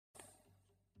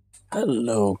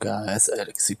Hello guys,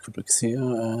 Alex here,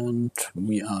 and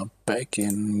we are back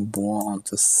in War on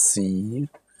the Sea,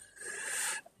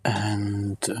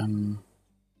 and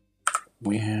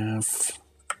we have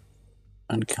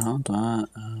encountered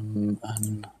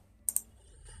an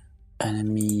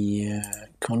enemy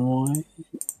convoy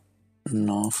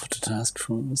north of the task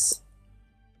force.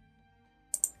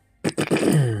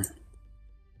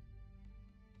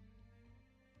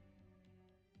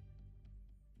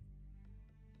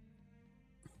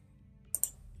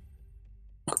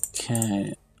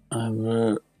 Okay, I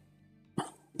will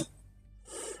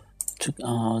check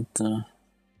out the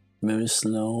very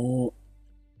slow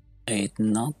 8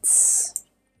 knots.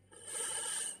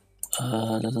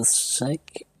 Let us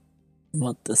check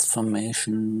what this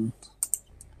formation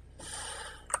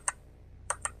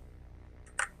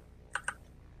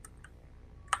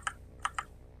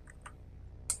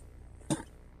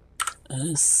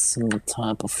is, and what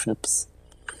type of ships.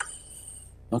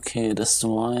 Okay,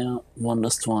 destroyer, one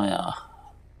destroyer,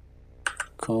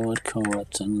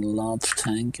 corvette, and large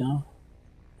tanker,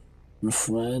 a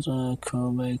freighter,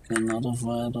 convoy, another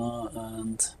freighter,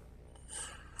 and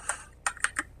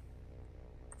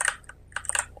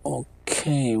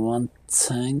okay, one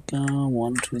tanker,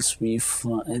 1, 2, 3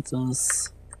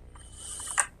 fighters,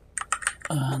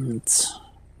 and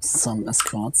some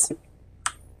escorts.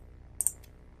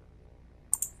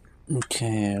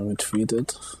 Okay,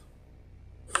 retreated.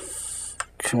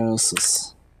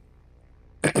 Curses.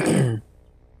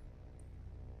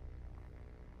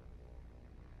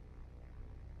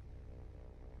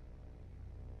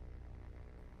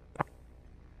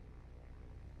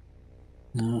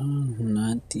 No,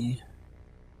 90.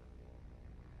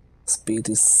 Speed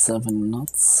is 7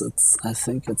 knots. I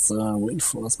think it's a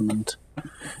reinforcement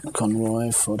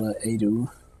convoy for the ADU.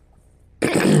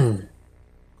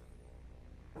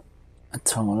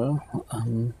 At all.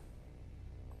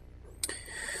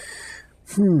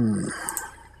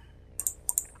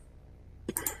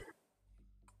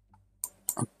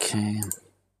 Okay.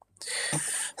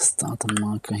 Starter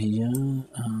marker here.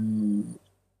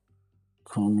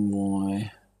 Convoy.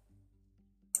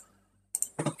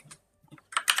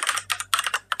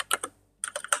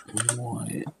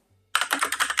 Convoy.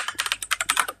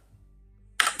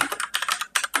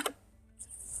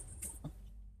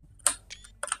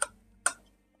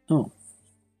 Oh.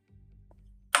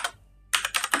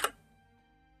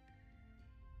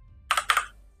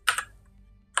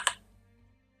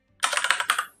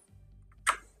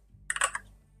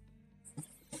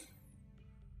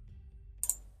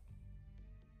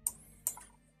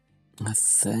 I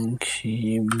think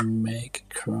he may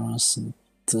cross in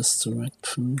this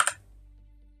direction.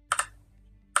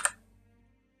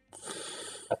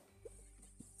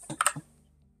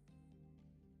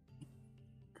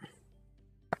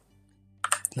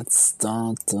 Let's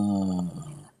start the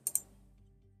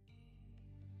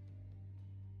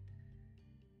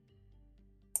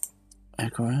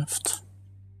aircraft.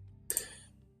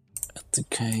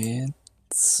 Indicate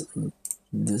in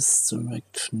this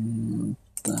direction,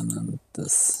 then in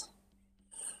this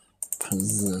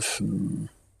position.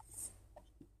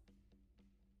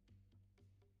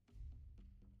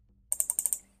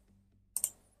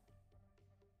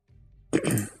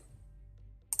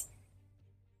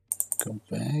 Go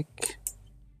back.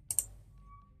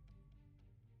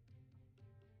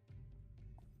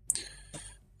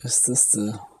 Is this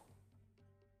the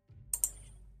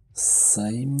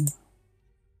same?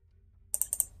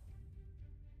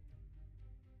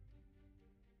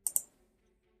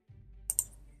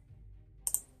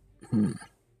 Is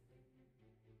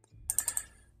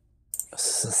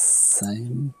this the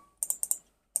same?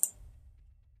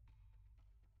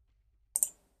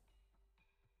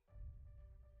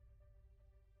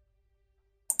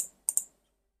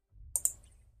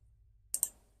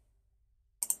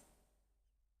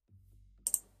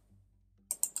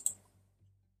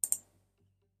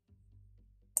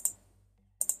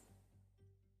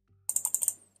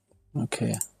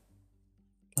 Okay,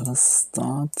 let us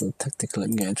start the tactical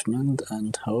engagement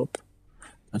and hope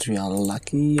that we are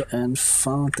lucky and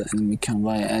found the enemy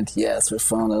convoy, and yes, we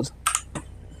found it.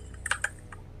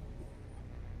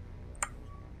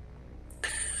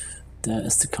 There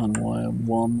is the convoy,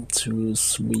 1, 2,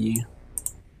 3.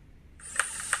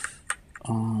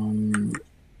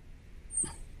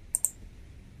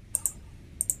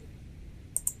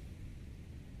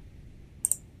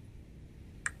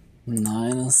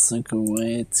 Nine is a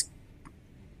great.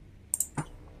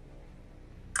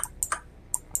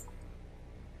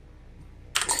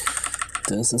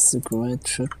 This is a great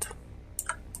ship.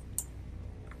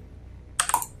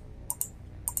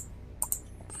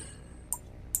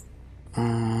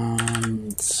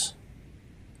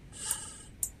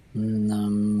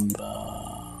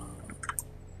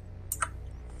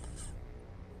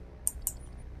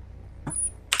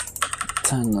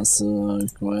 10 is a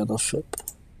greater ship.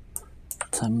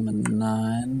 10 and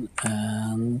 9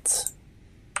 and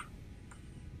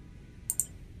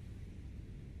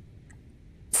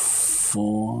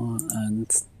 4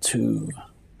 and 2.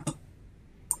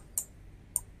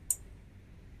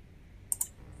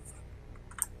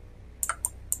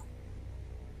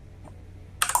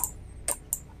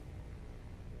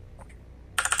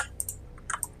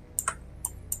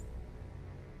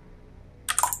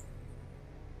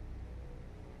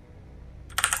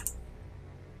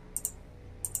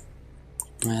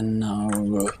 And now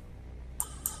we'll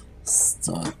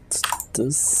start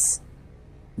this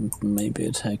and maybe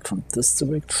attack from this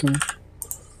direction.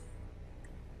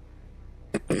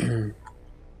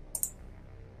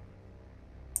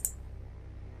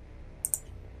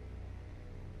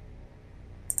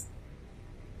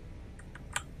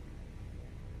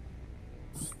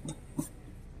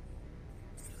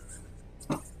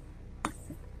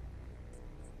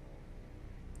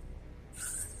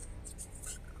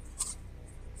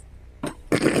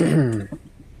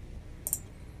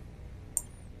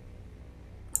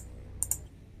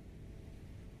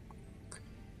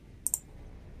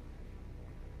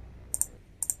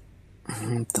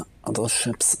 The other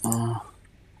ships are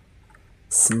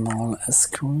small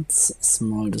escorts,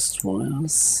 small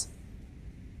destroyers.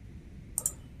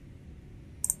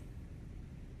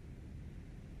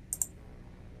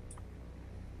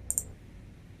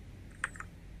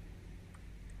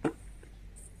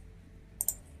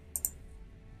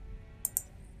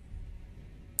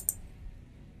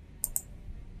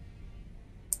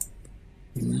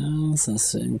 Yes, I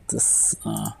think this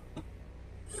are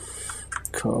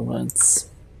corvettes.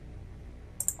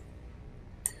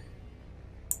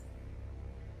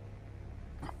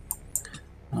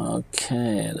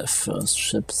 Okay, the first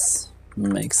ships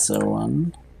makes a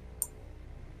run.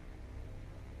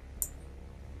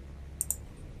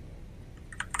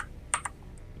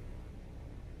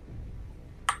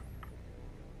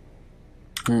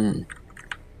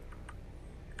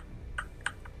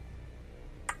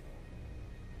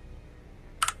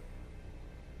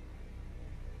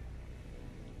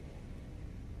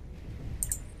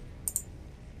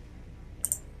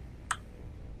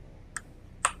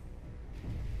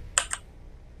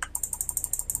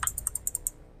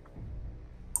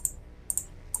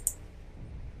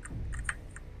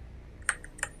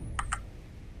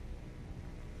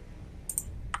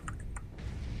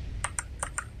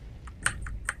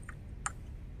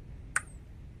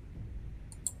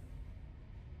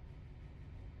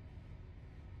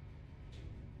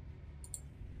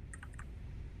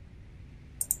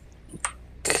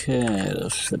 Okay, the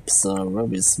ships are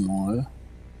very small.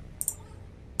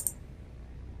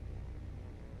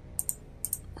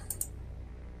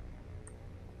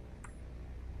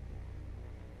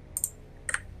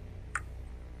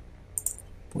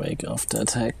 Break off the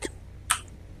attack.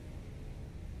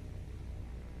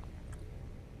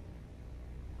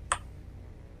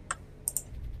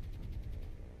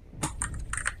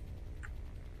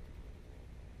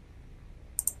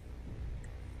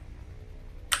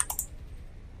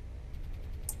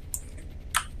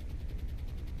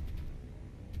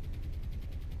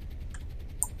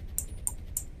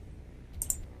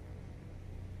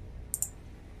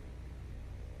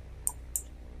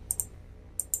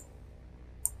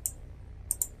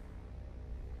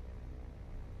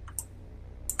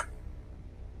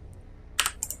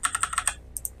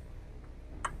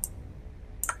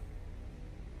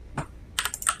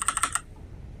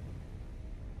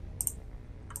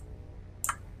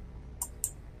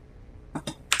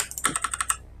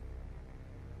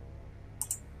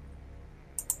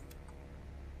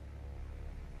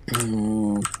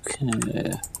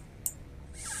 Okay.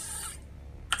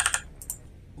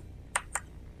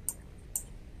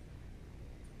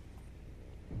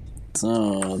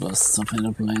 So, das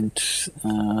torpedo plane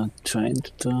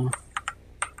trained da.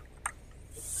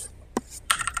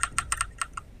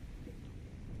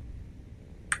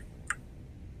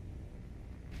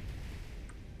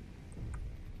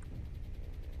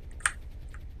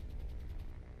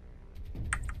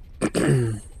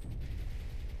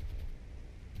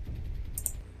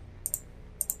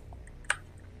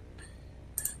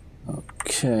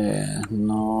 Okay,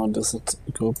 now this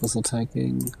group is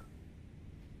attacking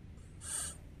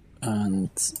and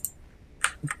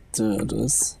do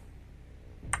this.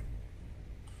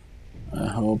 I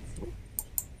hope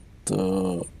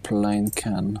the plane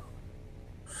can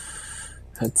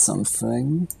hit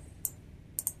something.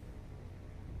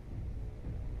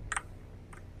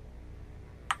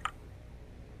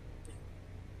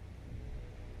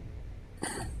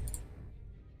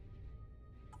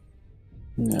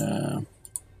 Yeah.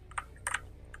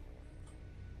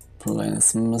 plane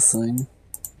is missing.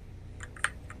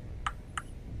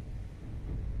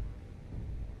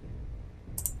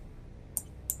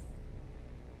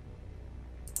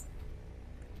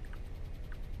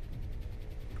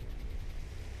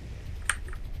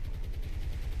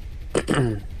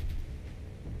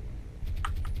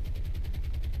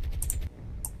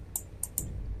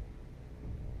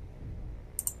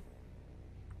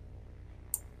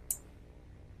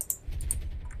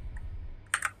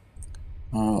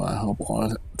 Oh, I hope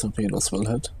all torpedoes will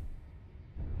hit.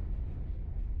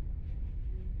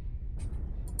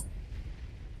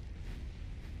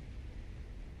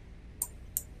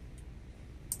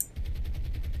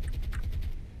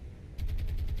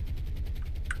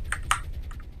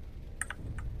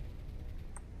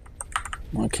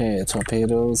 Okay,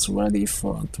 torpedoes ready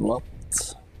for drop.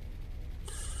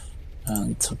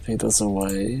 And torpedoes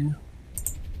away.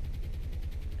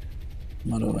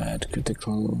 Moderate,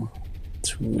 critical.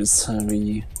 2 is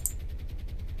heavy.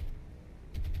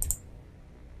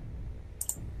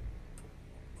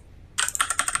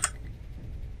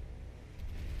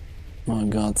 Oh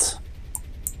god.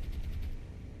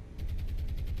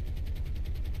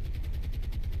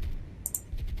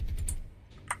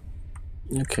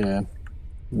 Okay.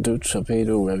 Dude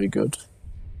torpedo, very good.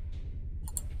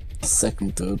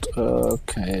 Second dude,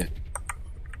 okay.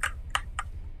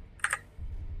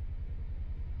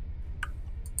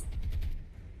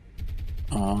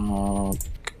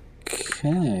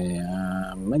 Okay,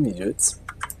 many dudes.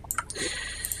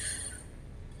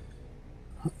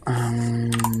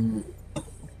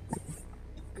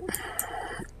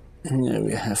 Yeah,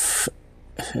 we have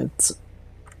hit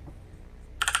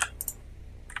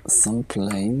some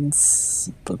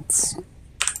planes, but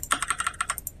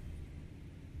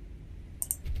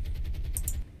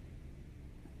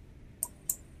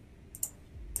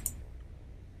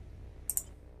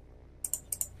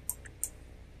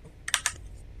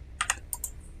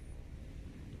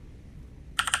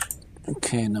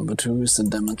okay, number 2 is the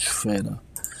damage fader.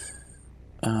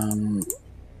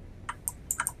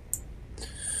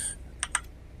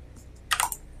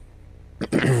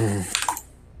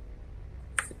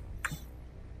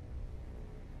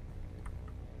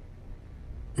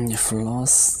 You've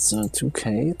lost 2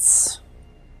 Kates.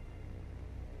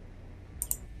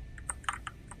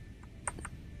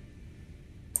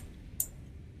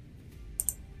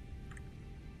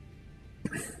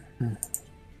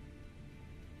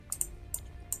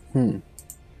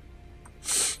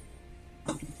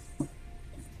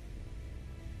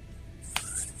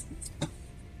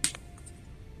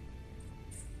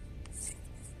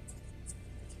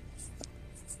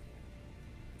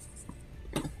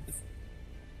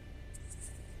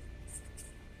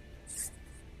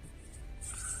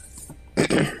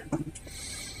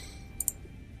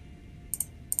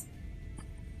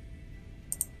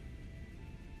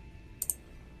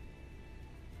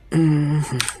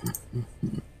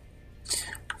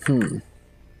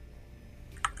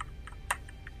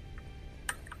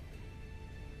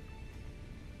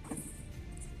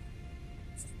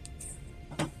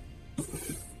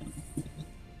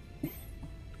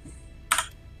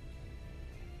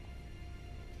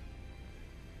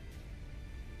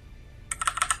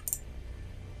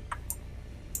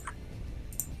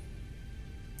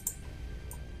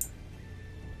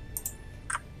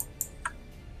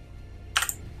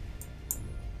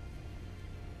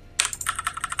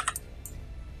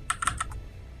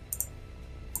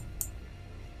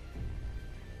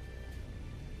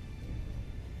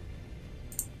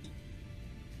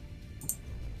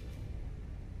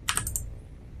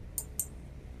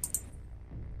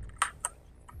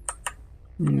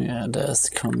 Yeah, there's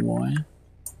the convoy.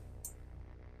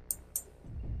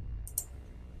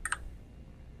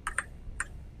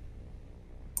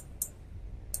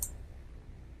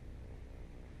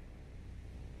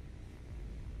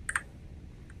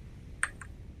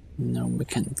 No, we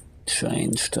can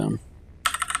change them.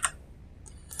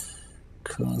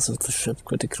 Course of the ship,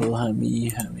 critical,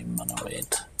 heavy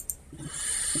moderate.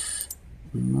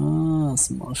 No,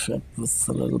 small ship with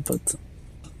a little bit.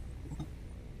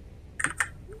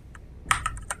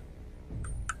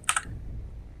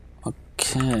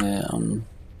 Okay,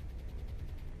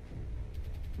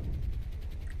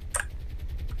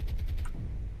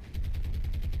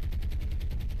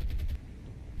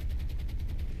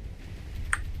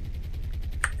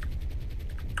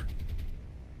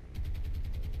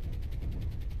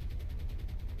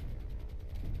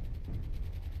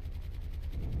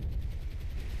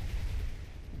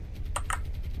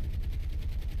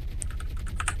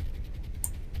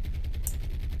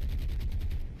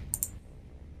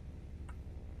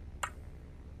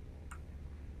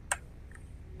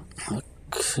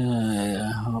 Okay,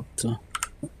 I hope to.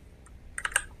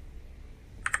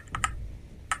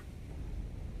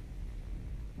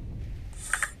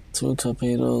 Two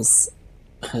torpedoes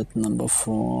hit number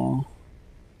 4.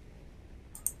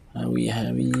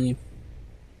 Heavy.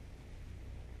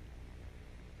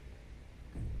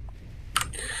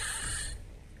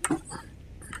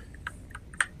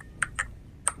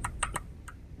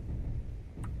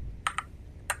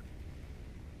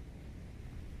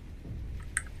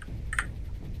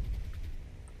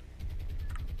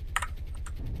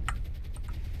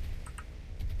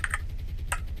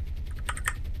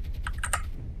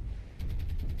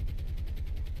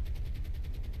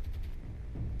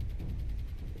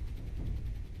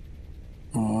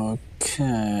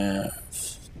 Okay,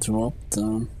 drop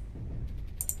them.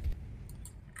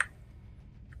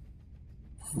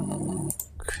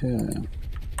 Okay,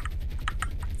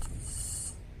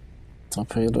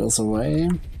 torpedoes away.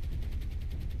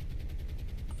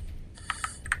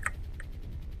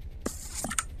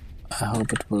 I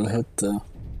hope it will hit the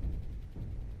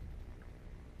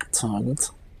target.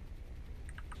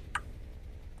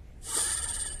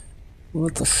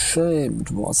 What a shame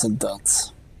it wasn't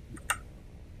that.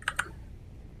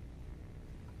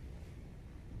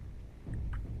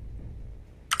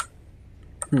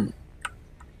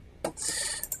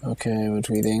 Okay,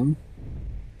 retreating.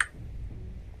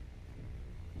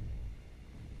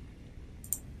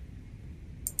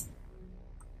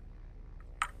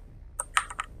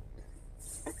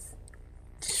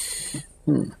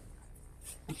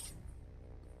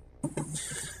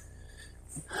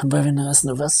 Very nice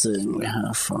new vessel we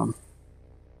have.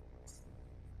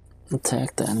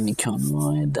 Attack the enemy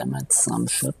convoy, damage some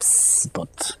ships,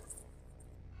 but...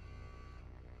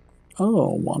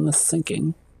 Oh, one is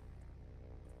sinking.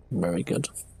 Very good.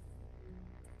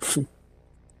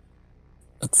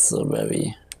 It's a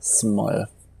very small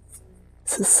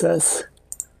success.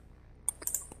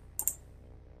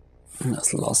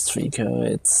 Has lost 3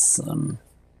 curates.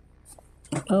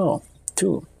 Oh,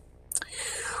 2.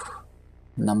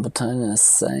 Number 10 is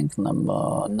sank,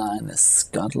 number 9 is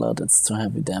scuttled, it's 2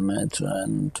 heavy damage,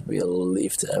 and we'll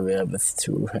leave the area with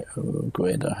 2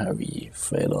 greater heavy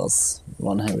freighters.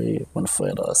 One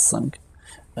freighter is sunk,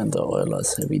 and the oiler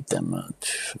is heavy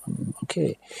damage.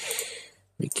 Okay,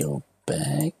 we go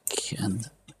back, and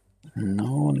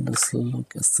now let's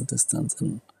look at the distance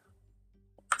in.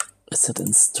 Is it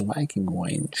in striking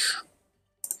range?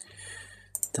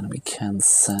 Then we can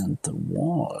send the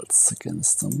walls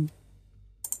against them.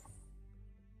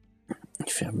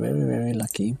 If you're very, very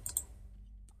lucky.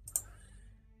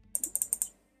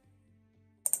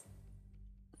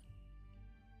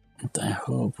 And I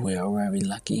hope we are very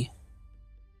lucky.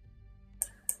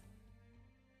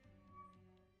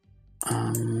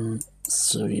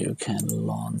 So you can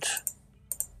launch.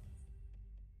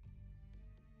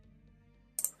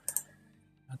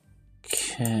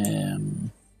 Okay.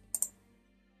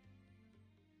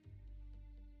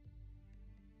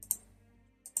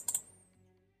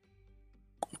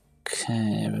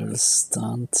 Okay, we'll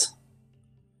start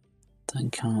the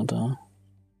encounter.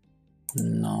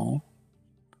 No.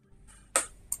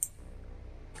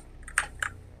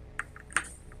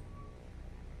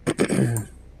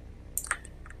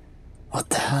 What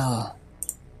the hell?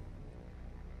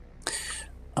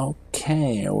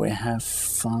 Okay, we have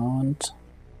found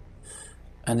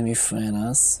enemy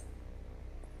freighters.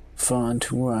 4 and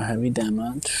 2 are heavy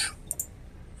damage.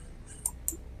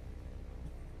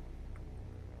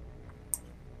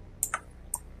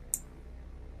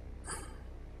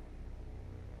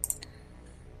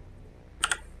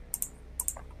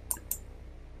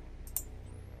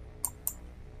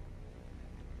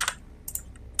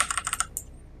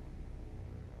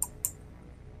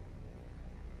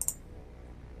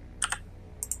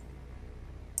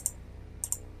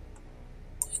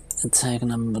 Attack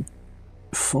number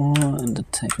 4 and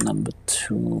attack number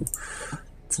 2.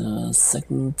 The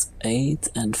second 8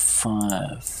 and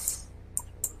 5.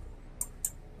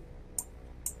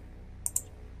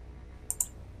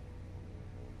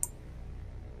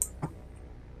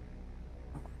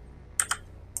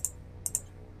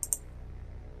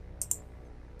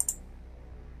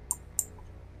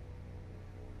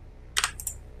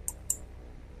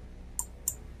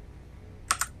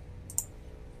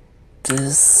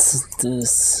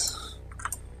 This,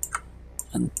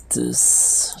 and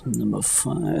this, number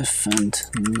 5 and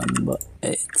number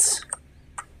 8.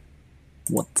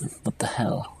 What the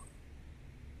hell?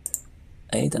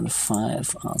 8 and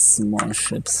 5 are small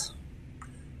ships.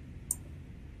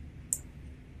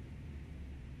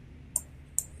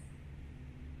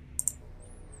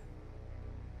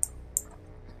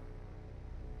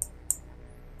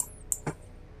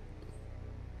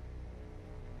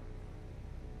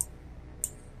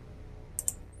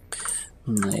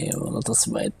 Nee, let us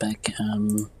wait back.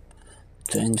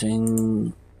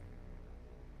 Changing.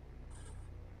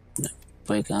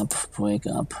 Wake up,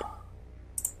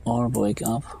 or wake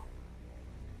up.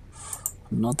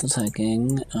 Not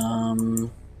attacking. I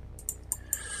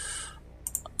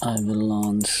will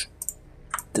launch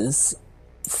this.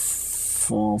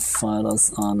 4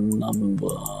 fighters on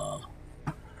number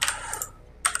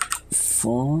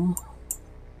 4.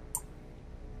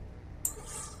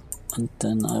 And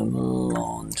then I will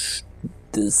launch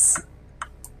this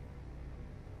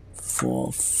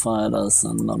 4 fighters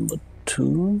on number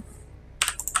 2.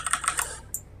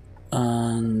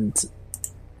 And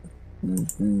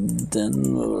then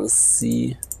we will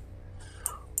see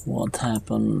what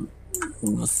happened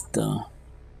with the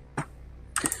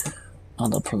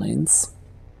other planes.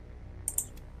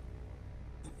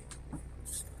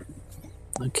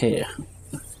 Okay,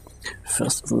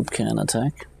 first group can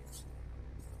attack.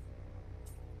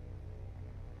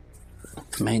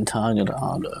 Main target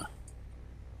are the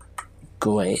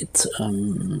great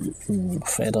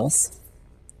fighters.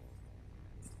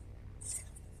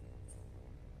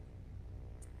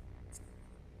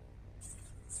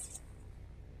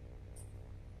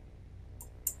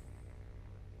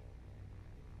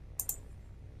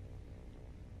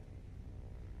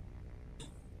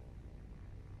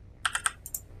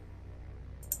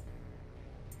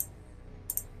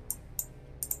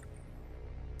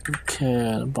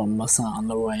 Okay, the bombers are on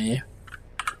the way.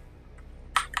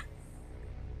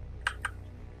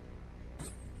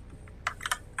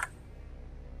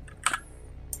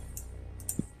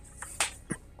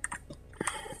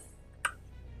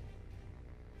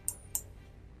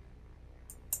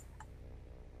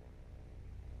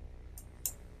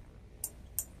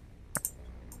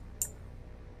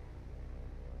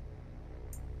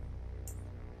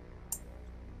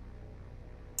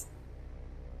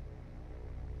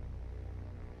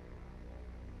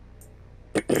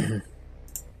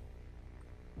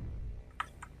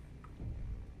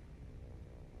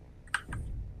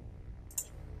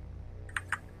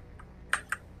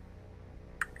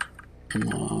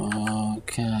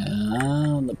 Okay,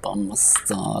 the bomb is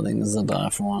starting the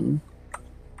dive run.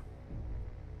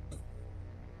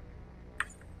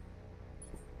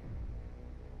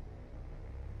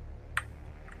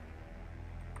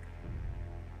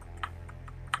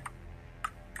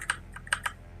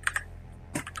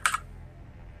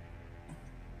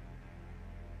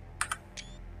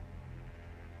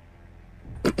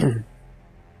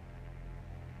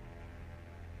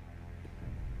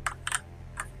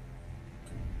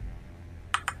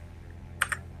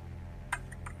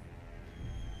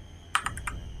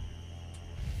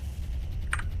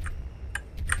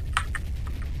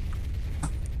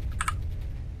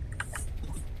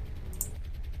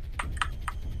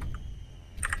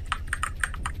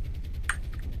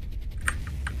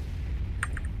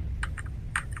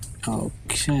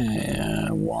 Okay,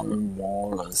 1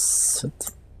 wall is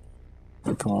hit.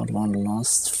 Report 1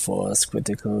 lost, 4 is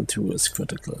critical, 2 is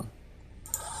critical.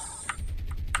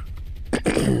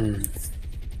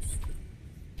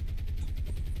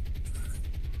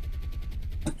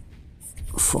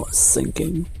 4 is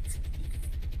sinking.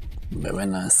 Very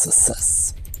nice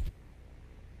success.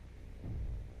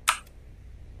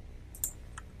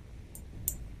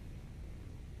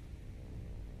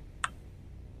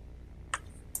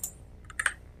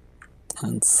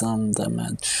 And some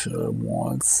damage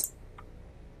walls.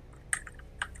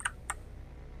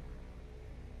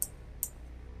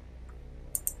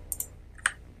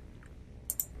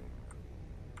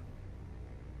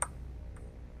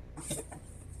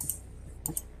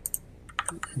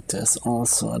 There's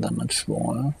also a damage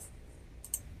wall.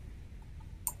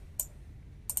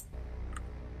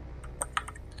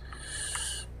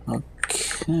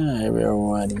 Okay, we're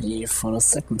ready for the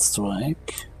second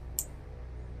strike.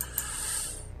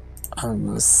 I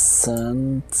will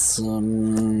send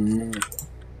some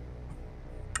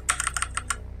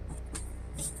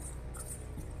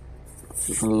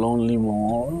lonely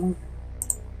wall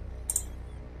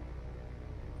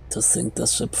to sink the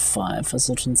ship 5 as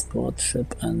a transport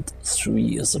ship and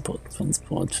 3 as a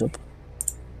transport ship.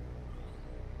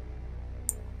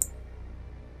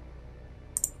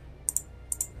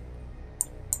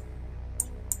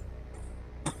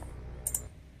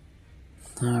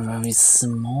 They're very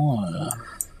small.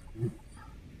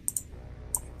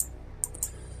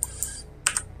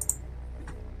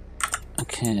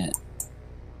 Okay,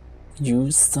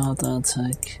 you start the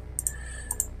attack.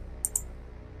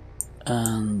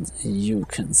 And you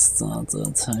can start the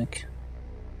attack.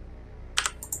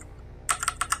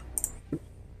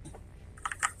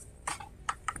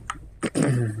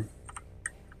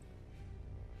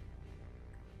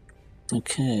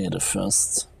 Okay, the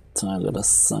first target is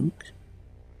sunk.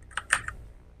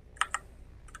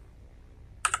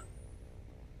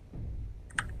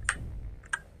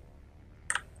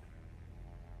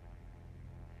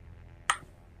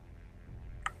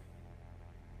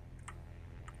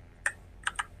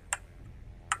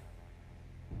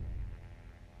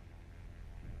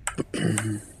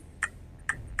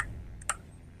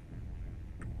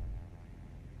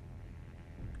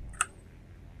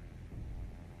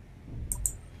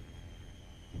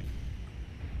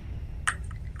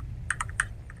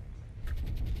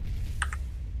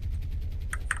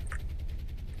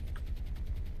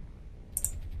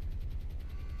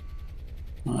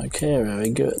 Okay, very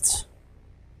good.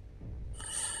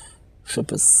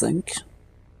 Ship is sink.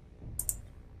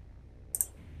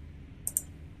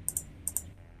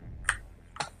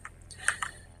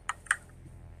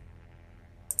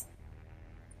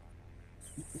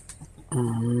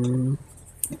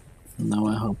 Now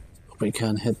I hope we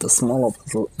can hit the smaller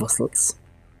vessels.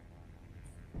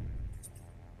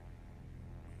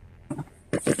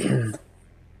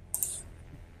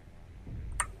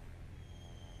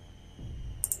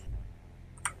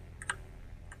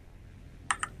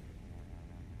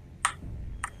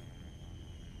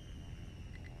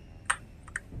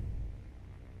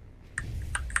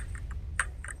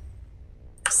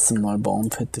 Small bomb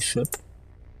hit the ship.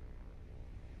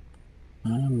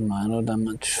 Minor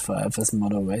damage, 5 is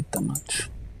moderate damage.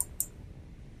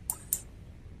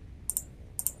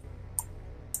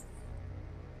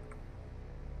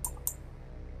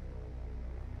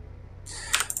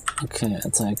 Okay,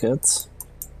 attack it.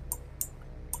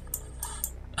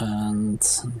 And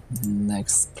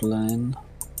next plane.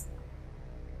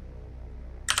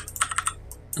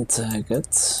 Attack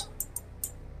it.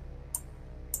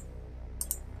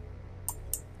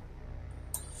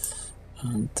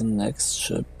 And the next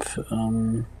ship,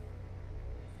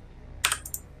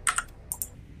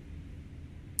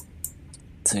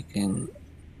 taking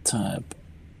type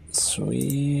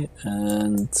 3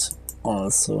 and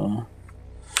also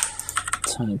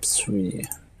type 3.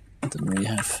 Then we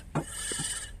have,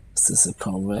 is this a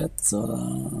corvette?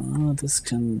 This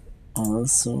can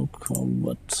also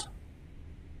convert.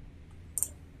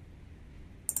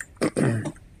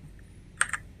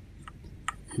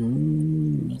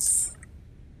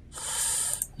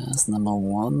 Yes, number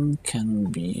 1 can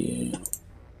be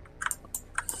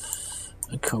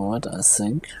a corvette, I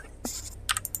think.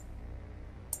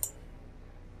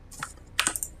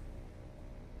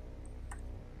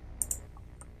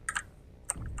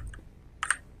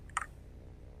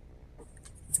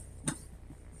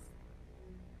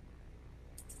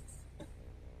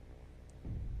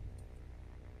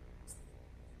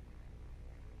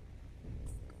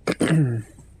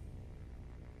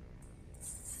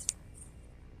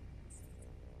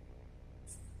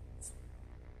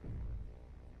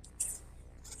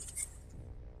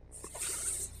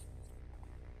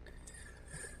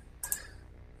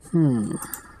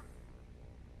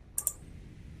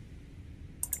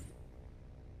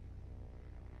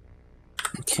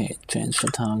 Okay, change the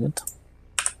target.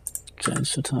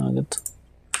 Change the target.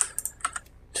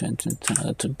 Change the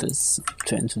target to this.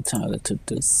 Change the target to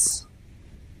this.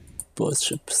 Both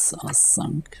ships are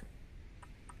sunk.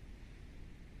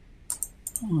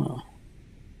 Oh.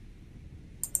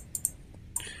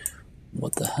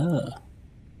 What the hell?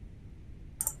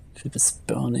 Ship is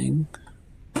burning.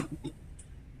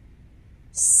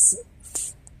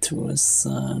 2 is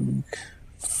sunk.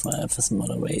 5 is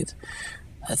moderate.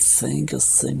 I think a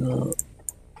single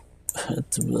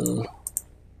hit will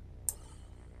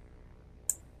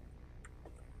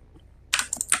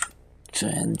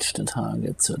change the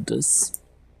target to this.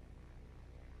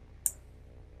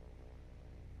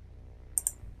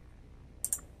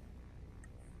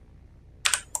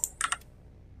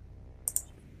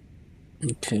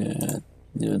 Okay,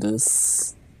 do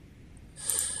this.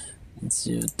 Let's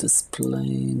do this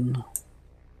plane.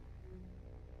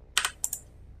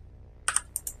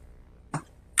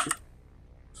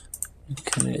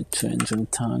 Okay, changing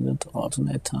target,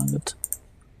 alternate target.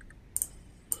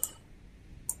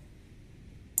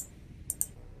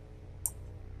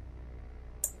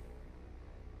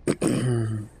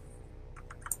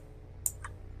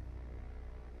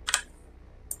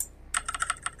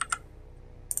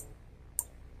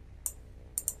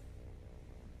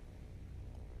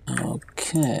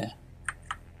 Okay.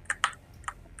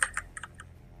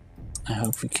 I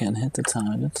hope we can hit the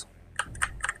target.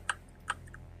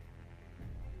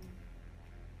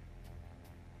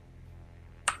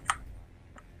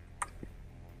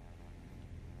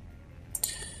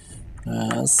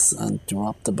 Yes, and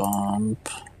drop the bomb.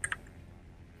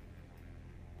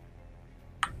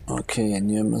 Okay,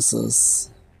 near misses.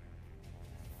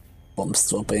 Bombs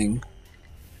dropping.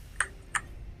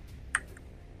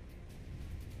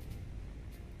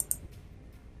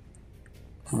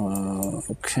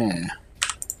 Okay.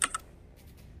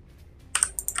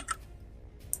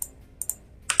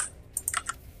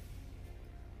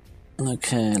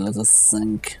 Okay, let us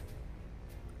sink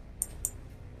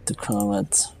the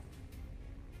corvette.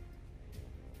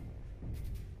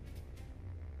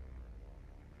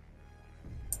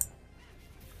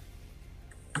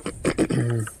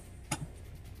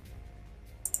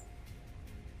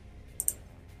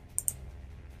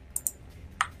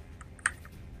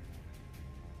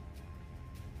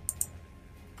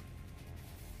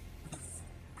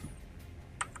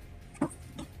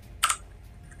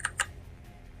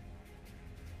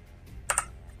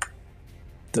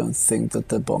 Don't think that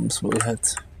the bombs will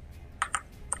hit.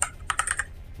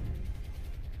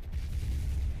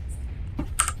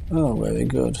 Oh, very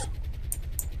good.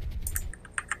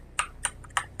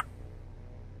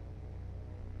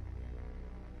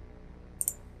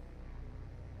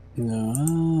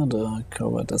 No, the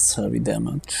corvette does heavy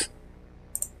damage.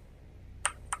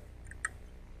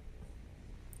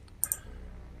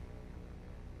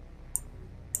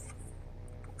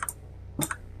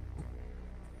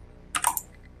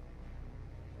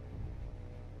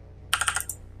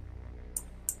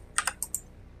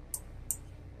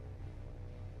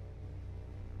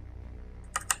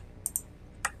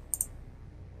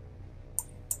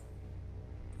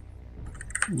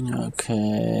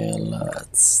 Okay,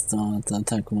 let's start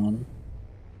attack one.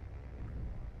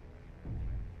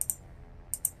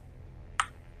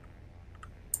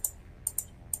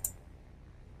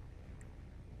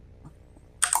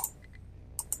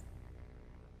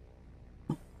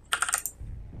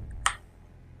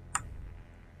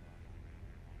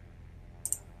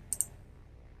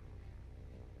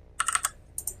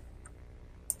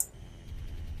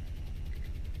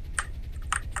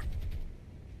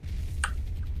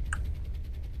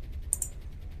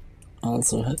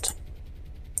 Also hit.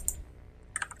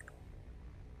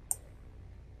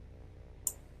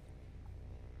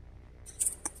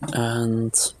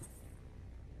 And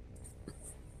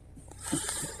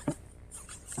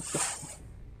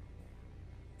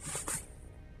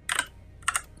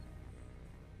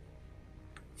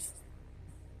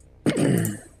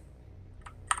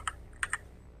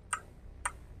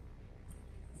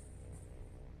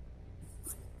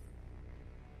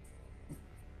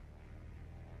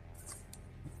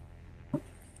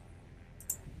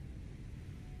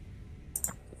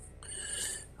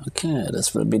okay,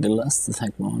 this will be the last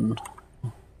attack one.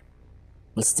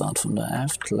 We'll start from the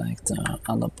aft, like the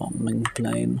other bombing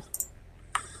plane.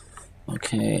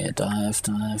 Okay, dive,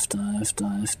 dive, dive,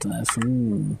 dive,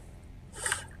 dive.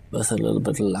 With a little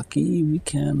bit lucky, we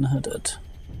can hit it.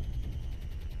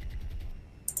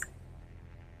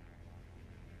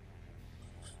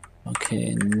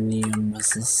 Okay, near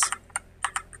misses.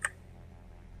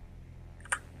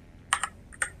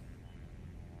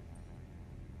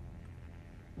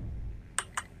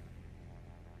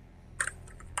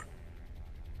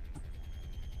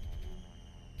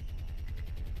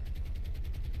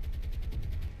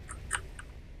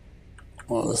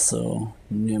 Also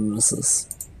near misses.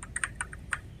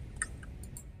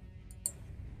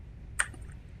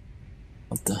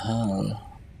 What the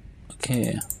hell?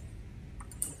 Okay.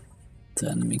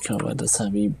 The enemy cover does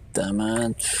heavy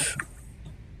damage.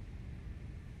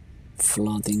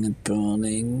 Flooding and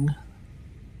burning.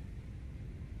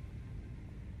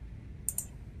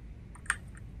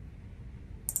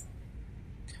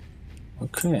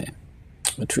 Okay.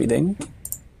 Retreating.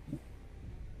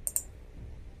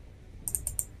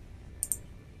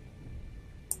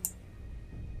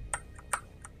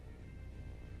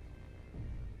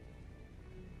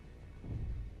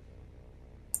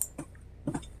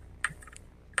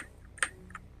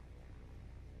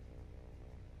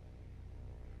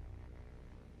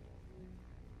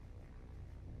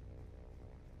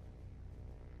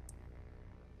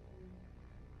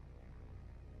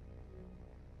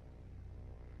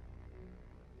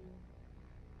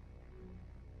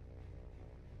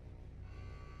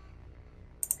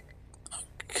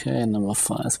 Okay, number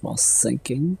 5 was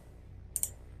sinking.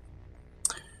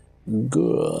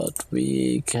 Good,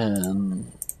 we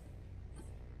can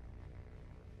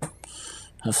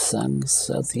have sunk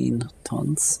 13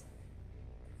 tons.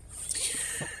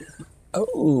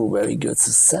 Oh, very good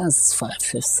success. 5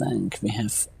 ships sank. We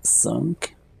have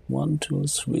sunk 1, 2,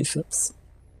 3 ships.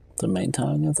 The main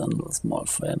target and the small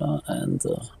freighter, and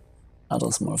the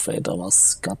other small freighter was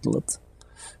scuttled.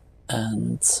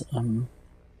 And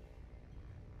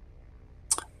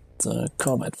the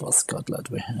corvette was Scotland.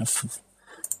 We have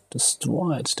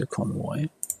destroyed the convoy.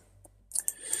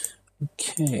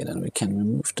 Okay, then we can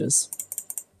remove this.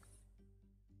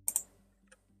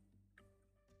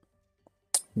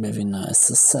 Very nice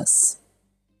success.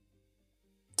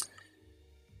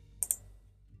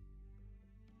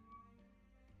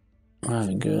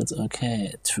 Very good.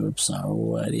 Okay, troops are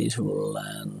ready to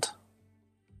land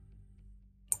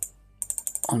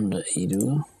on the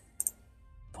Edu,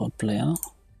 Port Blair.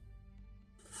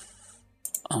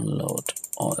 Unload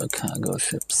all cargo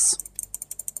ships.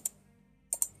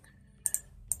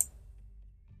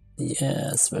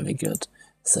 Yes, very good.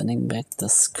 Sending back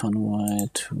this convoy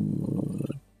to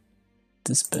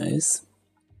this base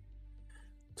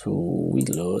to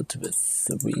reload with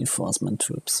the reinforcement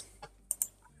troops.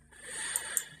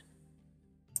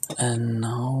 And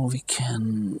now we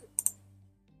can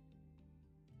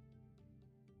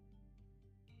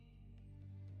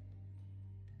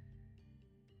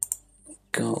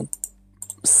go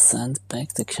send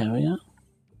back the carrier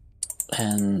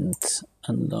and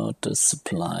unload the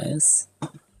supplies,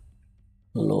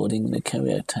 loading the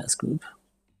carrier task group.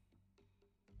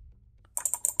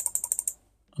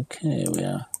 Okay, we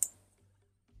are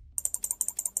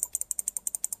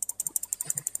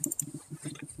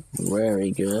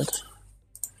very good.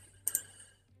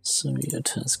 So your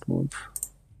task group.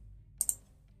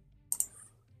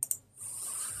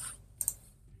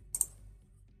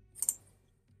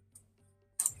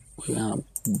 We are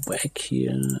back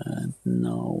here and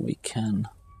now we can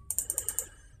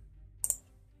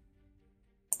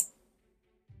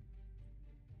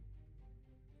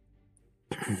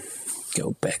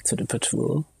go back to the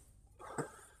patrol.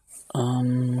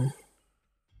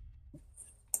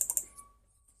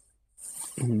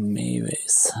 Maybe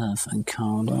have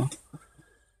encounter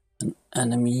an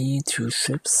enemy, 2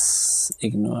 ships.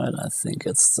 Ignore it, I think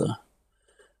it's the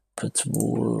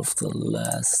patrol of the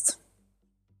last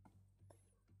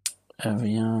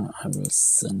area. I will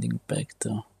sending back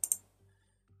the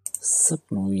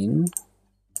submarine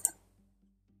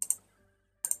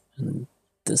in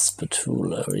this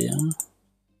patrol area.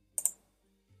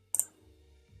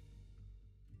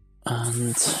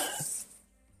 And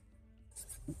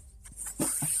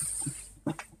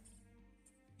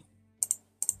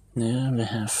yeah, we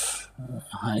have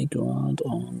high ground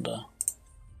on the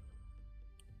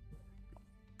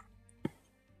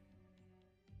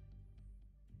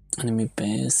enemy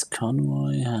base.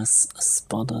 Convoy has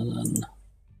spotted an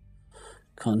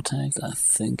contact. I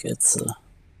think it's a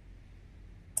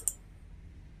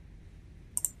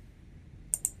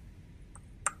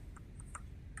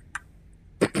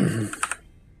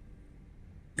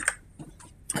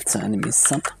it's an enemy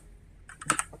sub.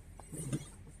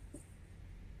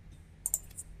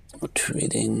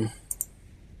 Retreating.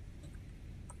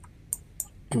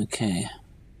 Okay.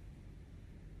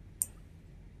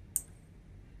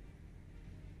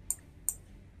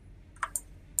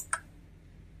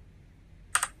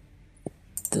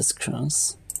 This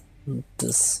cross,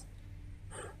 this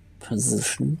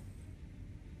position.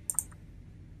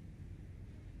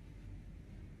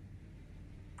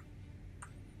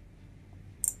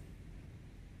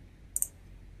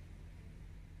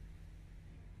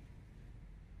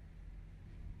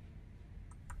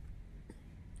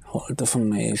 Hold the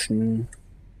formation.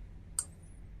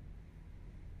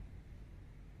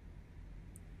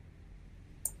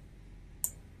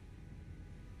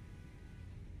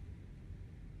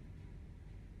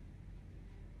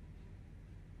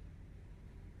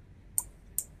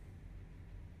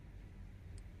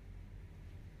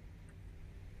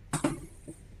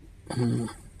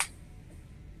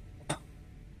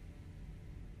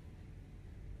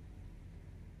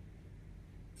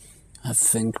 I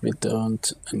think we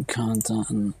don't encounter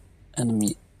an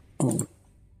enemy. Oh,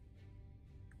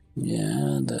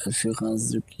 yeah, the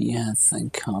Shirazuki has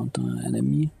encountered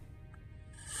enemy.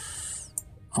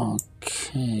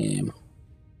 Okay.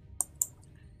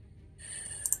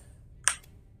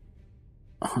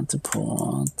 On the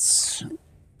port.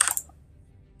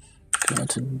 Go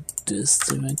to this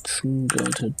direction, go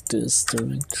to this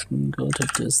direction, go to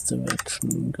this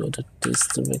direction, go to this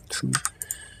direction,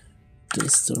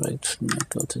 this direction,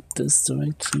 go to this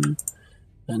direction,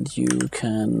 and you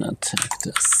can attack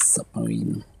the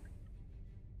submarine.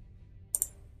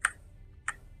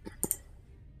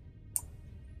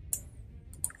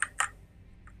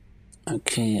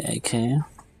 Okay, AK.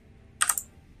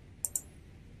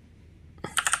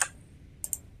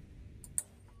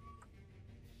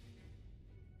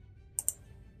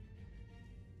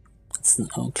 It's an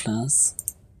O class.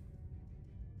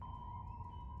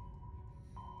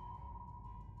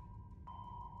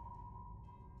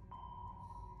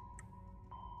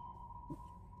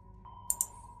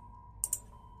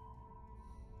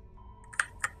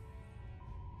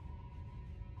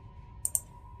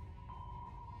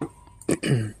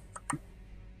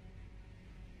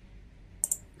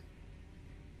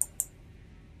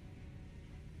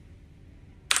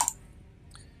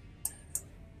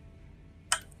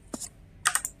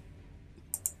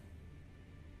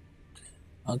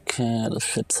 Okay, the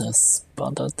ships have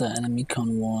spotted the enemy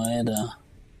convoy. The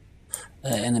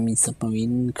enemy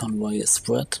submarine convoy is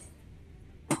spread.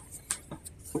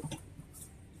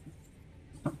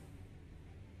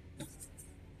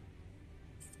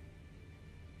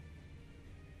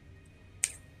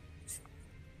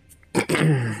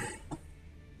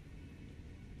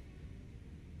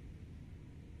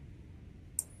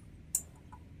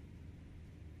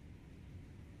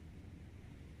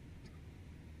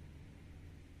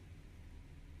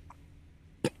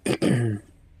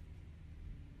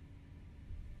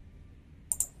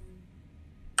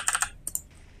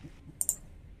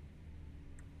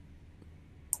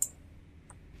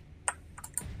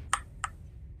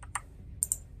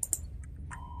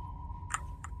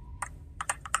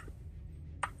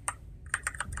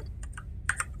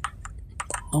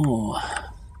 Oh.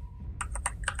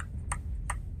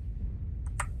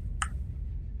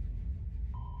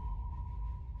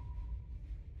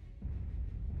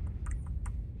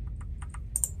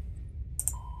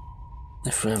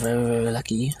 If we're very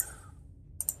lucky,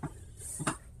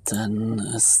 then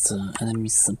is the enemy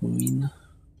submarine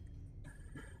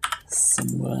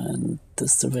somewhere in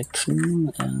this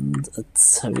direction and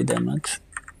it's heavy damage.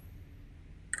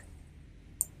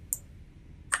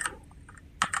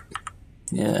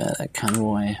 Yeah, the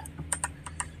convoy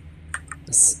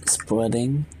is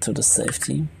spreading to the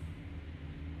safety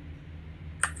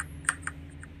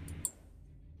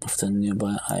of the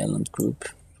nearby island group.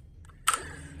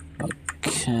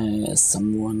 Okay,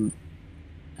 someone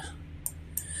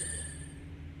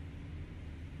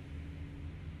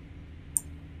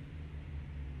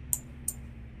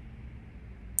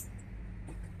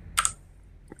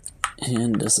here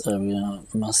in this area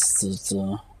must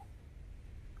the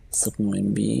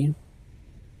submarine be.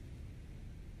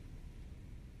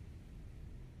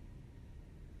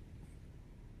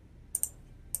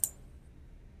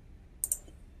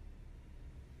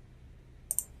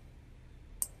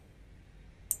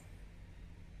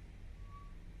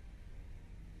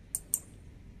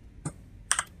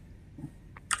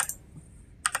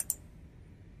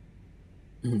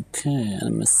 Okay,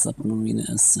 enemy submarine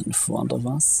is in front of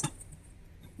us.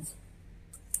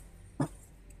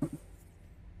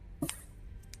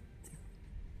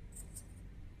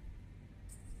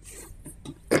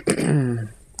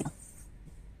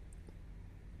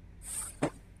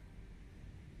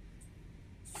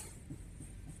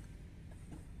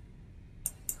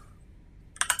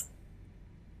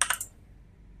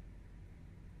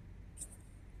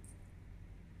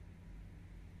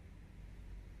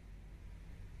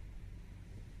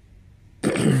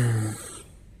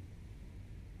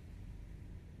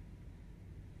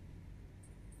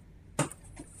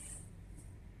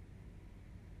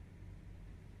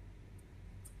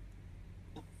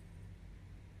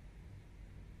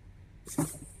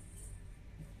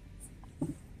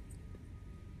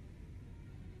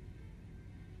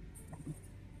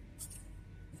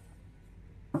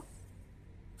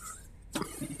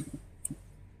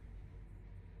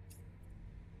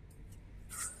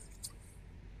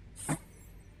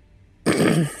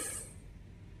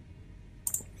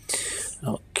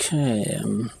 Okay,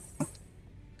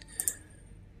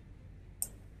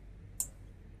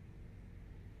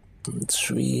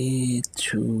 3,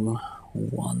 2,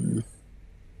 1,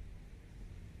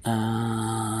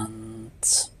 and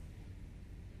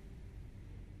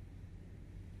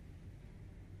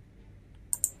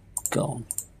go.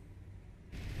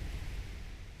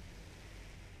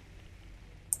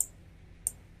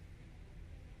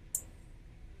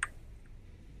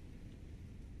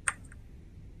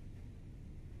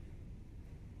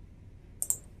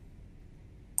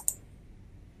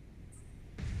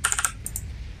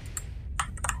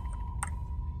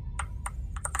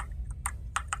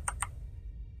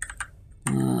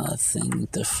 I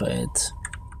think the fate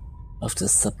of the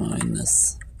submarine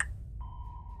is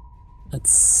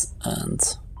its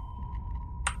end.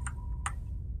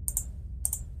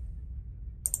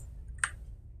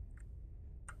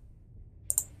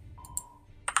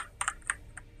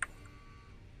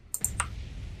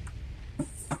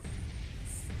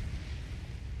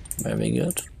 Very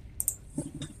good.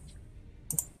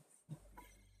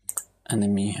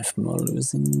 Enemy have more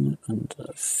losing, and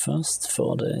the first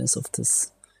 4 days of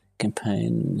this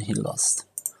campaign he lost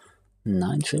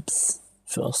 9 ships.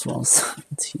 First was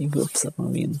T group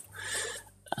submarine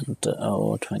and the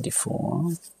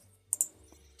O-24.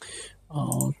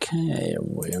 Okay,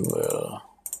 we will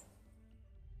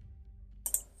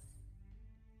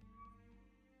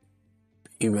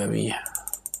be very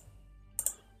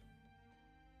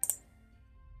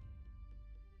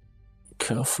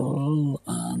careful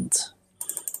and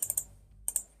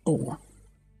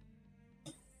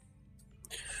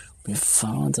We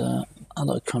found the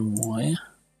other convoy.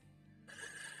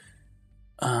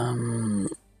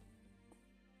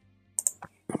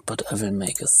 But I will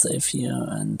make a save here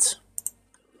and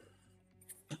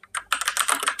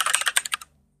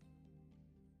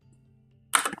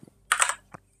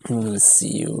we will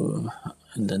see you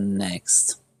in the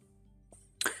next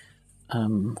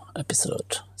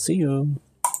episode. See you!